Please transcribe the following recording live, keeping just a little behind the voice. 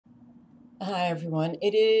Hi, everyone.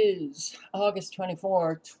 It is August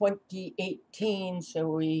 24, 2018, so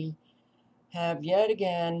we have yet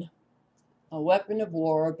again a weapon of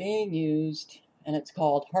war being used, and it's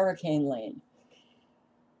called Hurricane Lane.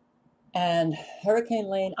 And Hurricane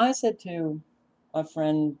Lane, I said to a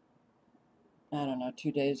friend, I don't know,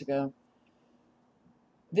 2 days ago,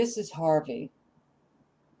 this is Harvey.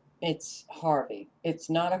 It's Harvey. It's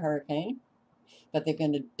not a hurricane, but they're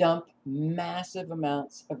going to dump massive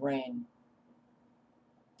amounts of rain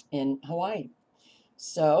in Hawaii.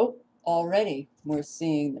 So already we're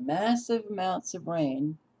seeing the massive amounts of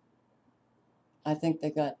rain. I think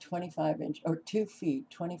they got 25 inch or 2 feet,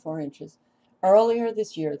 24 inches. Earlier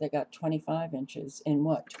this year, they got 25 inches in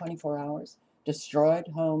what, 24 hours? Destroyed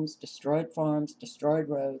homes, destroyed farms, destroyed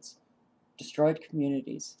roads, destroyed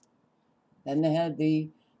communities. Then they had the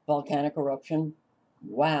volcanic eruption.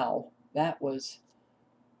 Wow, that was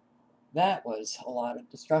a lot of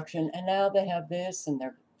destruction. And now they have this, and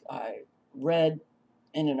I read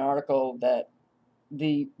in an article that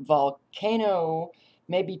the volcano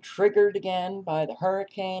may be triggered again by the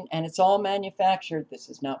hurricane, and it's all manufactured. This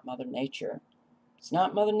is not Mother Nature. It's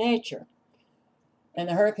not Mother Nature. And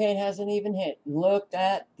the hurricane hasn't even hit. Look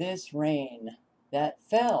at this rain that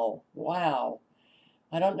fell. Wow.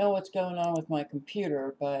 I don't know what's going on with my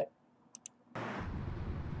computer, but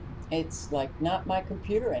it's like not my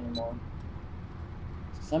computer anymore.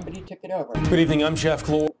 Somebody took it over. Good evening, I'm Jeff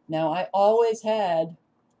Claude. Now, I always had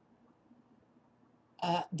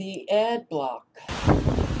the ad block.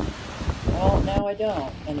 Well, now I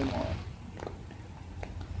don't anymore.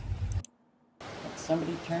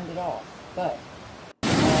 Somebody turned it off. But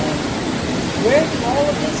where did all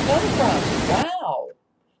of this come from? Wow,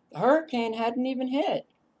 the hurricane hadn't even hit.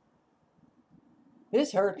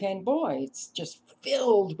 This hurricane, boy, it's just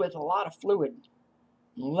filled with a lot of fluid,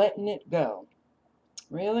 letting it go.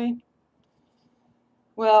 Really?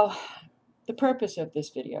 Well, the purpose of this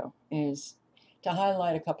video is to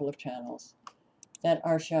highlight a couple of channels that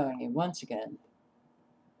are showing you, once again,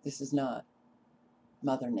 this is not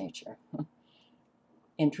Mother Nature.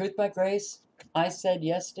 In Truth by Grace, I said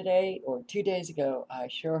yesterday or 2 days ago, I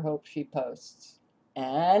sure hope she posts.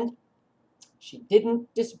 And she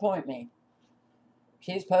didn't disappoint me.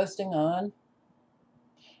 She's posting on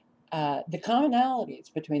the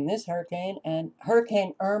commonalities between this hurricane and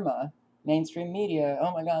Hurricane Irma. Mainstream media,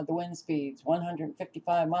 oh my God, the wind speeds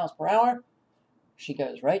 155 miles per hour. She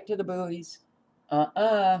goes right to the buoys.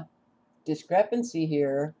 Discrepancy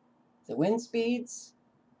here. The wind speeds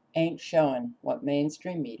ain't showing what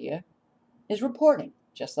mainstream media is reporting,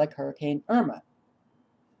 just like Hurricane Irma.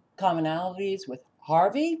 Commonalities with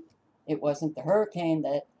Harvey, it wasn't the hurricane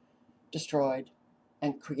that destroyed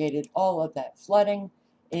and created all of that flooding.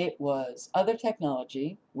 It was other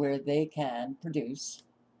technology where they can produce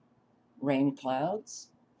rain clouds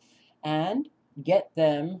and get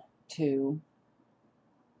them to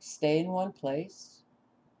stay in one place.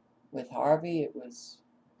 With Harvey, it was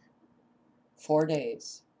 4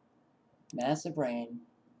 days, massive rain.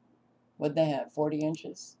 What'd they have, 40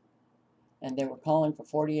 inches? And they were calling for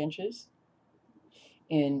 40 inches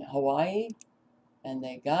in Hawaii, and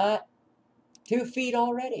they got 2 feet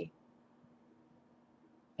already.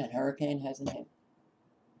 And hurricane hasn't hit.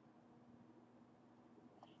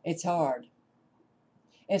 It's hard,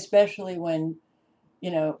 especially when,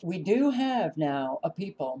 we do have now a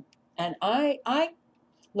people, and I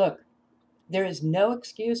look, there is no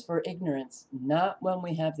excuse for ignorance, not when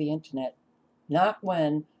we have the internet, not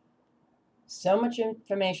when so much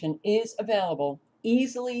information is available,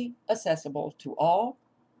 easily accessible to all,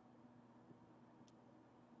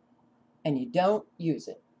 and you don't use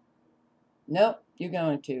it. Nope, you're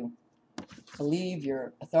going to believe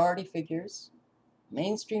your authority figures,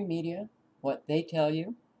 mainstream media, what they tell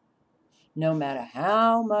you, no matter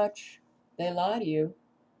how much they lie to you.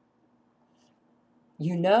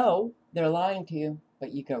 You know they're lying to you,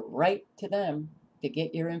 but you go right to them to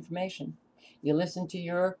get your information. You listen to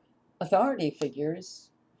your authority figures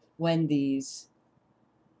when these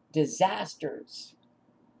disasters,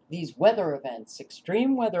 these weather events,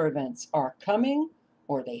 extreme weather events are coming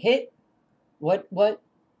or they hit. What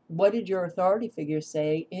did your authority figures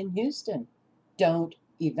say in Houston? Don't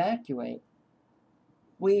evacuate.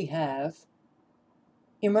 We have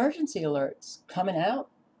emergency alerts coming out,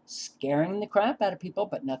 scaring the crap out of people,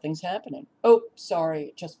 but nothing's happening. Oh, sorry,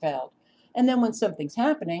 it just failed. And then when something's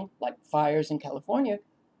happening, like fires in California,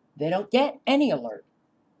 they don't get any alert.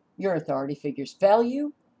 Your authority figures fail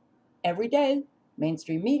you every day.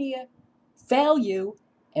 Mainstream media fail you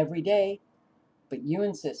every day, but you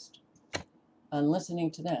insist on listening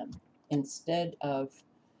to them instead of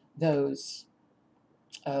those,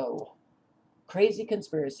 crazy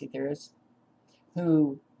conspiracy theorists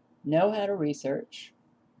who know how to research,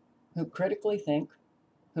 who critically think,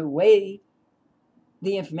 who weigh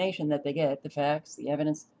the information that they get, the facts, the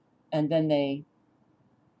evidence, and then they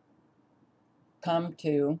come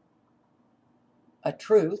to a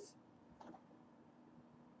truth,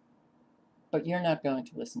 but you're not going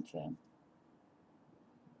to listen to them.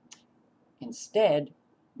 Instead,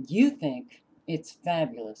 you think it's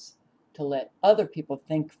fabulous to let other people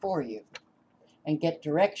think for you and get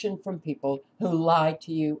direction from people who lie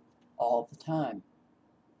to you all the time.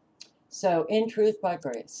 So, In Truth by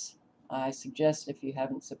Grace, I suggest if you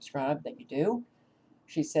haven't subscribed that you do.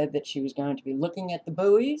 She said that she was going to be looking at the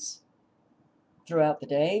buoys throughout the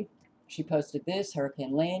day. She posted this: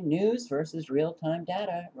 Hurricane Lane news versus real-time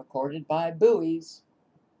data recorded by buoys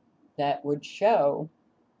that would show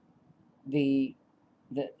the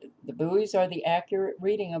buoys are the accurate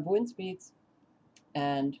reading of wind speeds,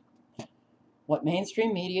 and what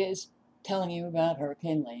mainstream media is telling you about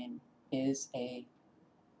Hurricane Lane is a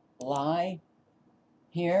lie.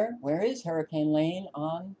 Here, where is Hurricane Lane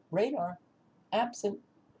on radar? Absent.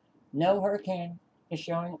 No hurricane is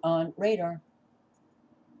showing on radar.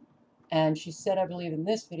 And she said, I believe in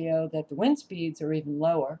this video, that the wind speeds are even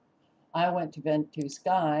lower. I went to Vent to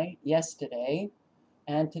Sky yesterday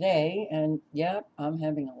and today, and yeah, I'm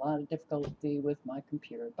having a lot of difficulty with my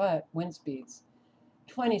computer, but wind speeds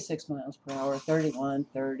 26 miles per hour, 31,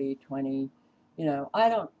 30, 20. You know, I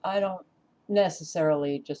don't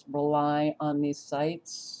necessarily just rely on these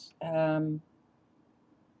sites,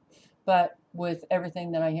 but with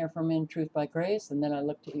everything that I hear from In Truth by Grace, and then I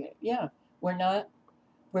look to, yeah,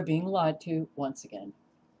 we're being lied to once again.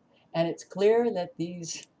 And it's clear that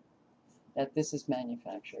this is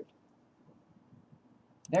manufactured.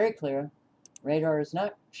 Very clear. Radar is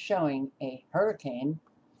not showing a hurricane.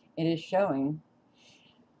 It is showing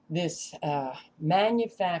this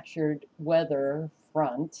manufactured weather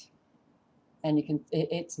front, and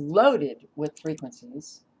it's loaded with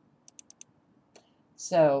frequencies.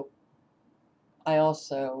 So I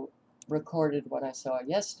also recorded what I saw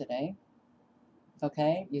yesterday.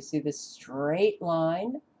 Okay, you see this straight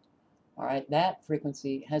line. All right, that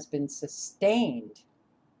frequency has been sustained.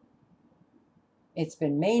 It's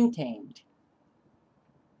been maintained.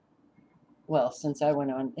 Well, since I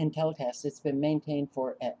went on in telecast, it's been maintained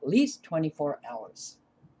for at least 24 hours.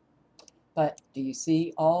 But do you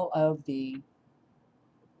see all of the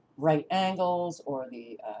right angles or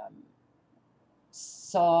the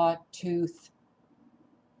sawtooth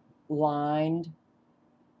lined,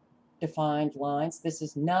 defined lines? This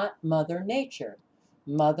is not Mother Nature.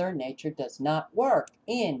 Mother Nature does not work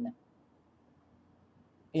in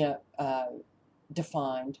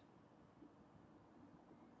defined.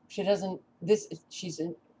 She doesn't.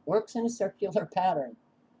 Works in a circular pattern.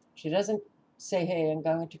 She doesn't say, "Hey, I'm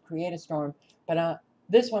going to create a storm," but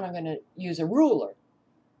this one I'm going to use a ruler.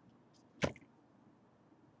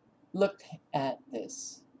 Look at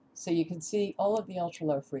this. So you can see all of the ultra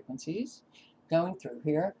low frequencies going through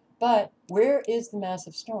here. But where is the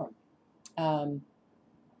massive storm? All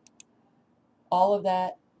of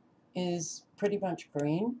that is pretty much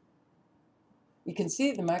green. You can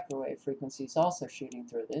see the microwave frequencies also shooting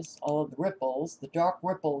through this. All of the ripples, the dark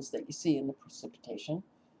ripples that you see in the precipitation.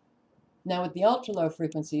 Now with the ultra low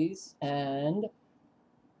frequencies, and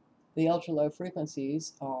the ultra low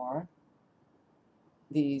frequencies are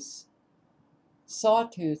these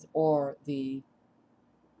sawtooth or the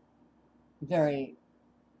very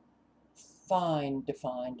fine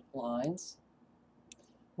defined lines.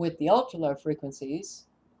 With the ultra low frequencies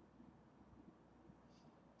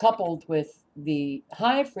coupled with the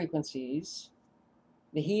high frequencies,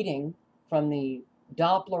 the heating from the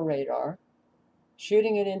Doppler radar,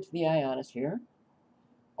 shooting it into the ionosphere,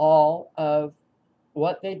 all of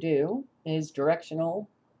what they do is directional.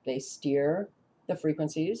 They steer the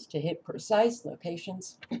frequencies to hit precise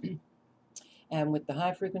locations. And with the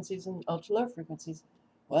high frequencies and ultra low frequencies,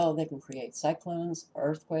 well, they can create cyclones,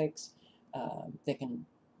 earthquakes. They can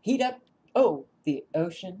heat up, the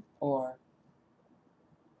ocean or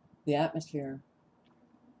the atmosphere,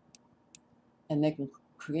 and they can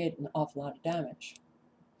create an awful lot of damage.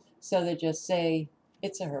 So they just say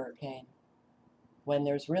it's a hurricane when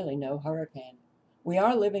there's really no hurricane. We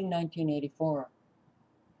are living 1984.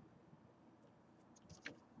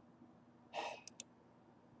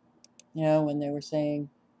 You know, when they were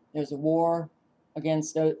saying there's a war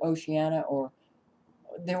against Oceania, or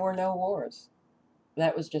there were no wars.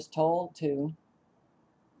 That was just told to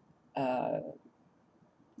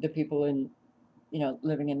the people living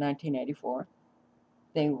in 1984.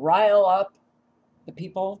 They rile up the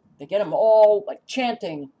people. They get them all like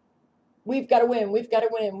chanting we've got to win, we've got to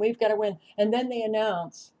win, we've got to win. And then they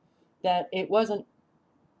announce that it wasn't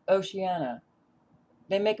Oceania.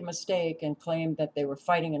 They make a mistake and claim that they were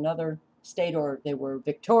fighting another state, or they were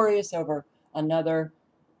victorious over another.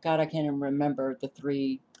 God, I can't even remember the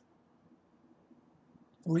three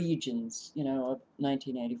regions, of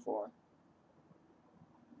 1984.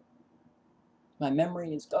 My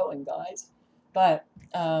memory is going, guys. But,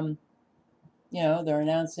 they're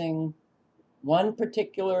announcing one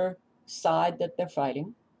particular side that they're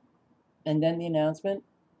fighting, and then the announcement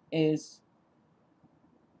is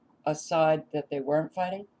a side that they weren't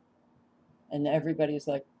fighting, and everybody's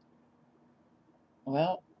like,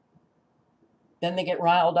 well, then they get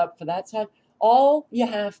riled up for that side. All you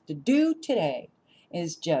have to do today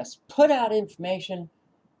is just put out information,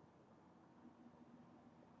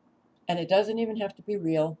 and it doesn't even have to be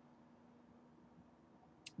real.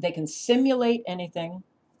 They can simulate anything,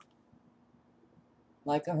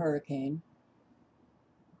 like a hurricane,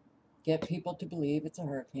 get people to believe it's a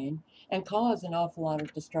hurricane, and cause an awful lot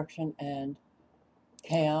of destruction and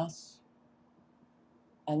chaos.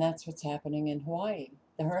 And that's what's happening in Hawaii.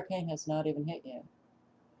 The hurricane has not even hit yet.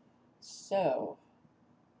 So,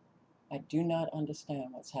 I do not understand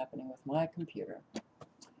what's happening with my computer.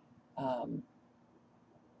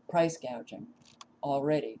 Price gouging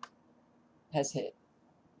already has hit.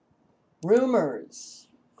 Rumors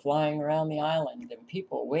flying around the island, and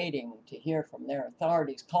people waiting to hear from their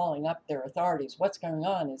authorities, calling up their authorities. What's going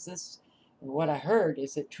on? Is this what I heard?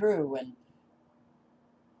 Is it true? And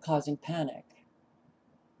causing panic.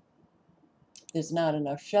 There's not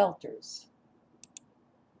enough shelters.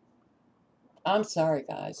 I'm sorry,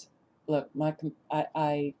 guys. Look,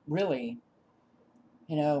 I really,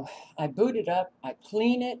 I boot it up, I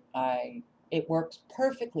clean it, it works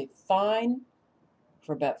perfectly fine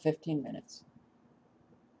for about 15 minutes.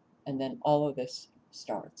 And then all of this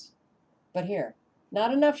starts. But here,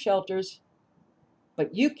 not enough shelters,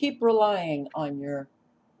 but you keep relying on your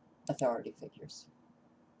authority figures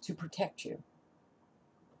to protect you.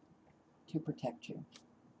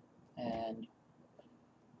 And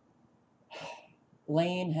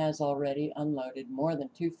Lane has already unloaded more than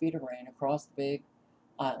 2 feet of rain across the big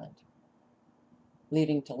island,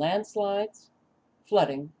 leading to landslides,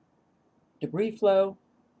 flooding, debris flow.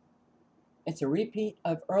 It's a repeat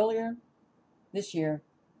of earlier this year,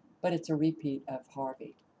 but it's a repeat of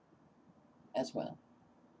Harvey as well.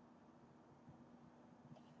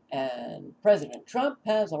 And President Trump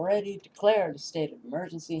has already declared a state of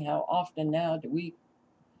emergency. How often now do we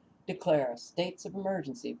declare states of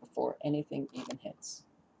emergency before anything even hits?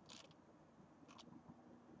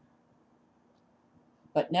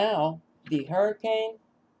 But now the hurricane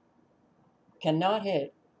cannot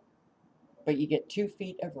hit, but you get 2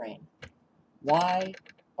 feet of rain. Why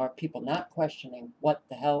are people not questioning what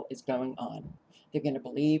the hell is going on? They're going to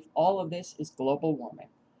believe all of this is global warming.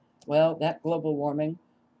 Well, that global warming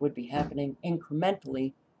would be happening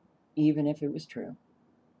incrementally, even if it was true.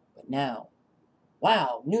 But now,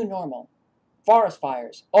 wow, new normal. Forest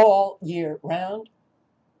fires all year round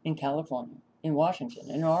in California, in Washington,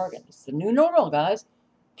 in Oregon. It's the new normal, guys.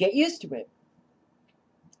 Get used to it.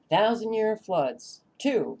 1,000-year floods,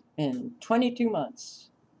 2 in 22 months.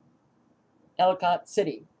 Ellicott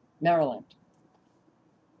City, Maryland.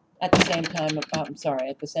 At the same time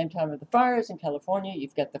of the fires in California,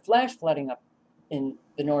 you've got the flash flooding up in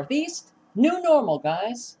the Northeast. New normal,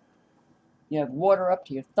 guys. You have water up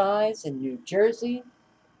to your thighs in New Jersey.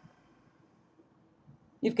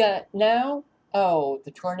 You've got now,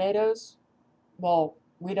 the tornadoes. Well,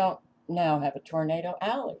 we don't now have a tornado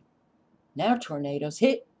alley. Now tornadoes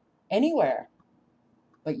hit anywhere.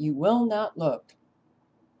 But you will not look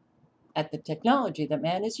at the technology that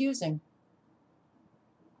man is using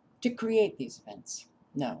to create these events.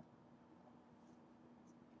 No.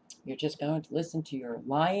 You're just going to listen to your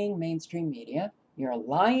lying mainstream media, your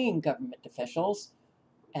lying government officials,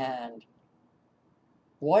 and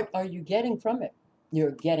what are you getting from it?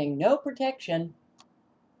 You're getting no protection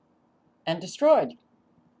and destroyed.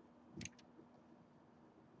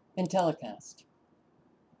 In telecast,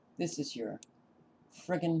 this is your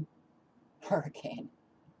friggin' hurricane.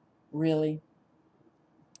 Really?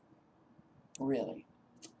 Really?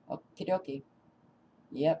 Okie dokie.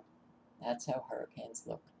 Yep, that's how hurricanes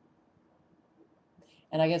look.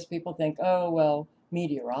 And I guess people think, oh, well,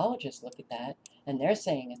 meteorologists look at that and they're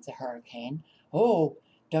saying it's a hurricane. Oh,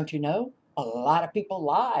 don't you know? A lot of people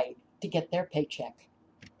lie to get their paycheck.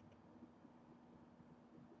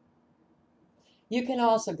 You can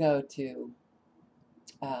also go to,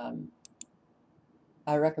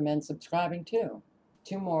 I recommend subscribing to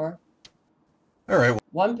 2 more. All right.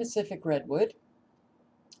 One Pacific Redwood,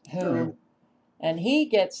 who, and he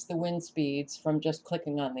gets the wind speeds from just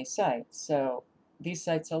clicking on these sites. So these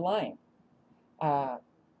sites are lying. The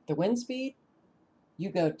wind speed, you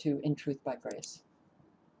go to inTruthbyGrace.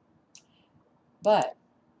 But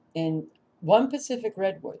in One Pacific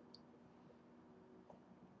Redwood,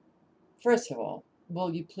 first of all,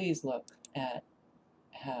 will you please look at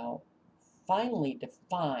how finely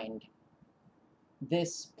defined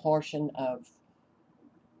this portion of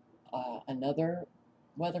another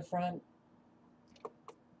weather front.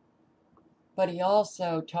 But he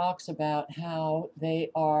also talks about how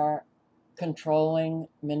they are controlling,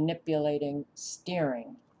 manipulating,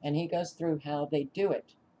 steering, and he goes through how they do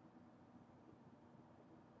it.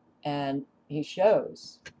 And he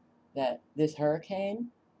shows that this hurricane,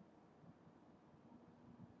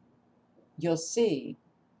 you'll see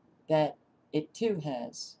that it too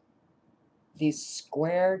has these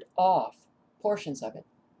squared off portions of it.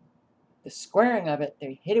 The squaring of it,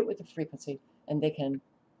 they hit it with the frequency and they can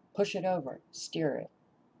push it over, steer it.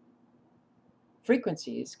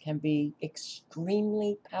 Frequencies can be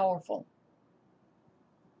extremely powerful.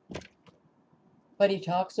 But he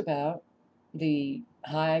talks about the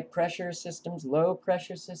high pressure systems, low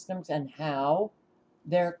pressure systems, and how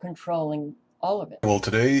they're controlling all of it. Well,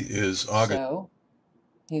 today is August. So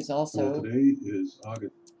he's also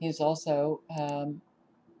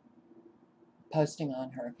posting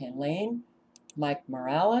on Hurricane Lane. Mike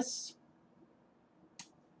Morales.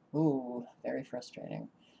 Ooh, very frustrating.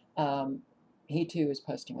 He too is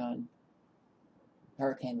posting on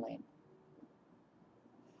Hurricane Lane.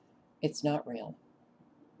 It's not real.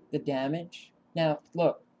 The damage. Now,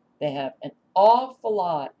 look, they have an awful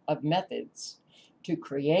lot of methods to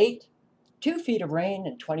create 2 feet of rain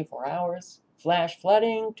in 24 hours, flash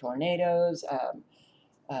flooding, tornadoes,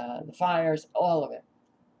 the fires, all of it.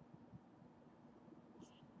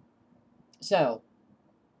 So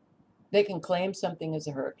they can claim something as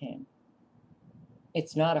a hurricane.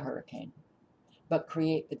 It's not a hurricane, but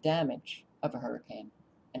create the damage of a hurricane.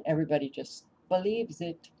 And everybody just believes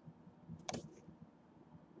it.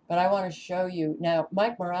 But I want to show you, now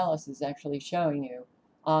Mike Morales is actually showing you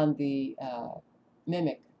on the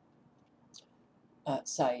Mimic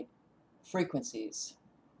site frequencies.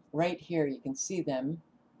 Right here you can see them.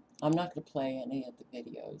 I'm not going to play any of the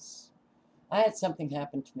videos. I had something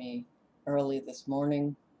happen to me early this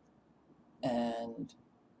morning, and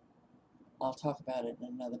I'll talk about it in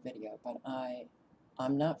another video, but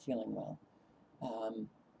I'm not feeling well.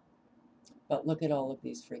 But look at all of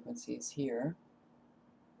these frequencies here,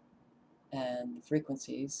 and the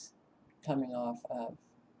frequencies coming off of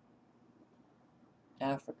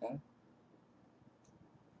Africa.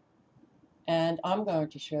 And I'm going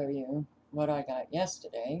to show you what I got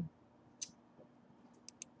yesterday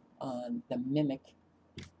on the Mimic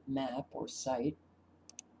map or site,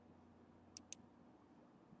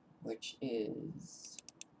 which is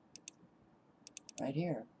right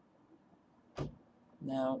here.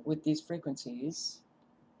 Now, with these frequencies,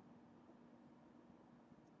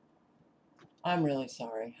 I'm really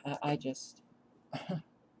sorry. I just,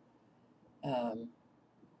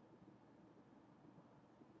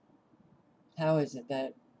 how is it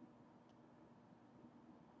that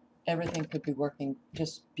everything could be working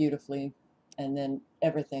just beautifully and then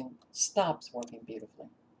everything stops working beautifully?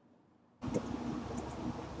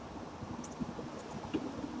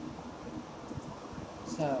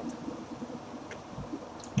 So,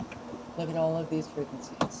 look at all of these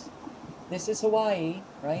frequencies. This is Hawaii,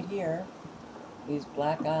 right here. These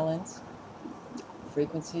black islands.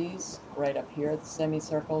 Frequencies right up here, the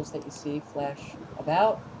semicircles that you see flash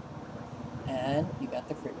about. And you got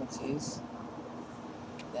the frequencies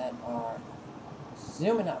that are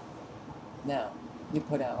zooming up. Now, you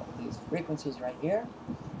put out these frequencies right here.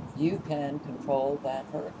 You can control that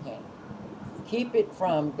hurricane. Keep it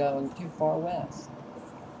from going too far west.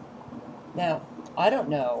 Now, I don't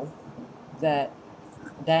know that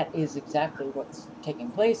that is exactly what's taking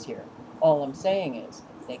place here. All I'm saying is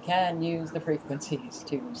they can use the frequencies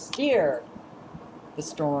to steer the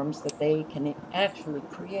storms that they can actually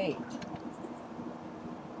create.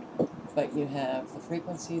 But you have the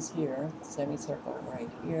frequencies here, semicircle right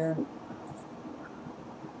here.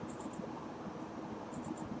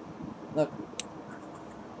 Look,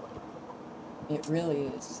 it really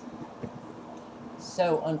is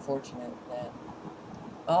so unfortunate that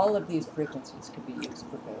all of these frequencies could be used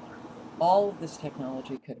for good. All of this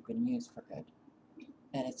technology could have been used for good.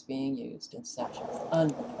 And it's being used in such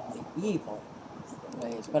unbelievably evil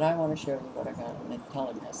ways. But I want to show you what I got on the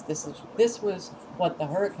telecast. This was what the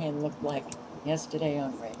hurricane looked like yesterday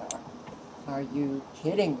on radar. Are you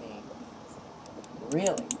kidding me?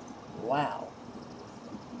 Really? Wow.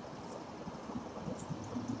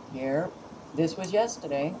 Here, this was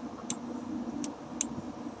yesterday,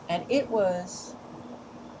 and it was,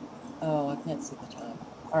 oh, I can't see the time.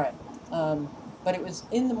 All right, but it was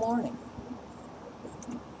in the morning.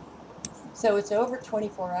 So it's over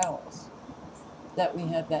 24 hours that we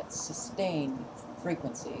have that sustained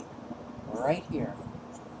frequency right here,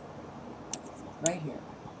 right here.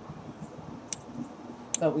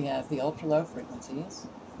 But we have the ultra low frequencies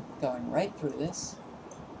going right through this.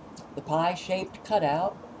 The pie-shaped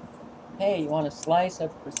cutout. Hey, you want a slice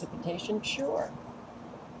of precipitation? Sure.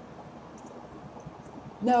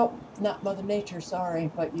 No, not Mother Nature,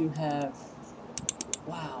 sorry, but you have,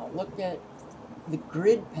 wow, look at the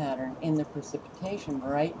grid pattern in the precipitation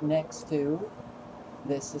right next to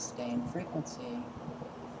this sustained frequency.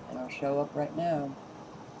 And it'll show up right now.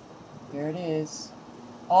 Here it is.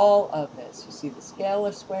 All of this. You see the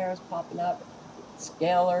scalar squares popping up,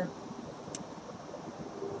 scalar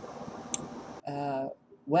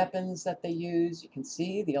weapons that they use. You can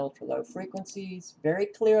see the ultra low frequencies very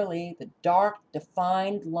clearly, the dark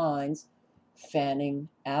defined lines fanning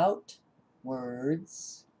outwards.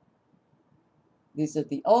 These are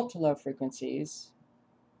the ultra low frequencies,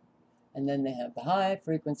 and then they have the high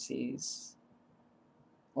frequencies.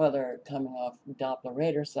 Well, they're coming off Doppler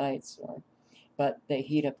radar sites, but they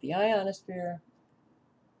heat up the ionosphere,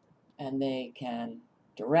 and they can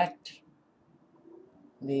direct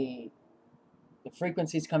the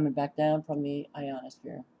frequencies coming back down from the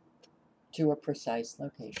ionosphere to a precise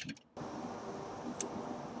location.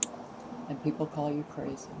 And people call you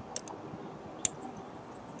crazy.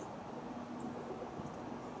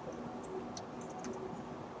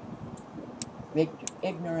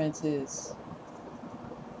 Ignorance is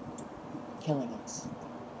killing us.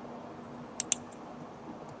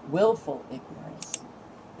 Willful ignorance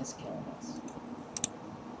is killing us.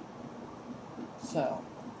 So,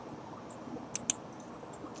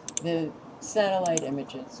 the satellite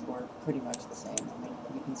images were pretty much the same. I mean,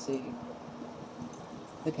 you can see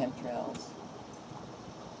the chemtrails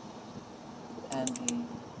and the,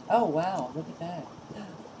 oh wow, look at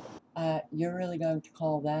that. You're really going to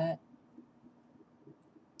call that?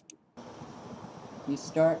 You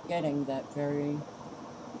start getting that very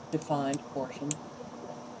defined portion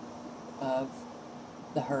of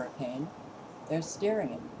the hurricane. They're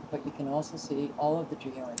steering it, but you can also see all of the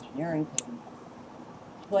geoengineering taking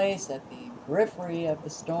place at the periphery of the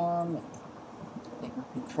storm. They can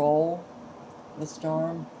control the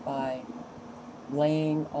storm by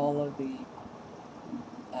laying all of the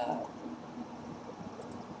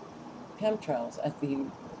chemtrails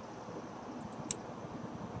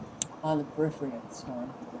on the periphery of the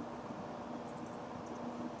storm.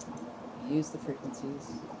 Use the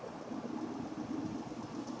frequencies.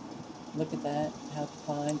 Look at that, how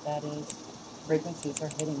defined that is. Frequencies are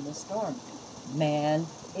hitting the storm. Man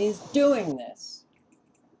is doing this.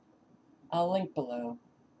 I'll link below.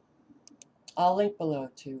 I'll link below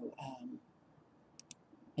to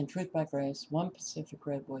In Truth by Grace, One Pacific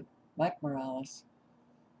Redwood, Mike Morales.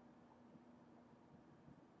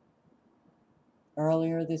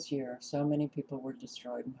 Earlier this year, so many people were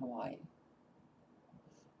destroyed in Hawaii.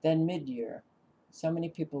 Then mid-year, so many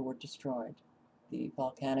people were destroyed. The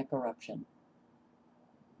volcanic eruption.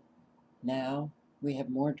 Now we have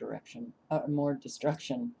more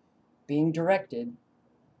destruction being directed.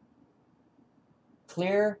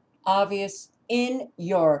 Clear, obvious, in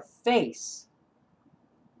your face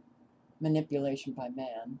manipulation by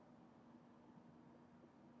man.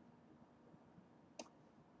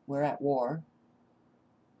 We're at war,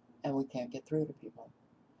 and we can't get through to people.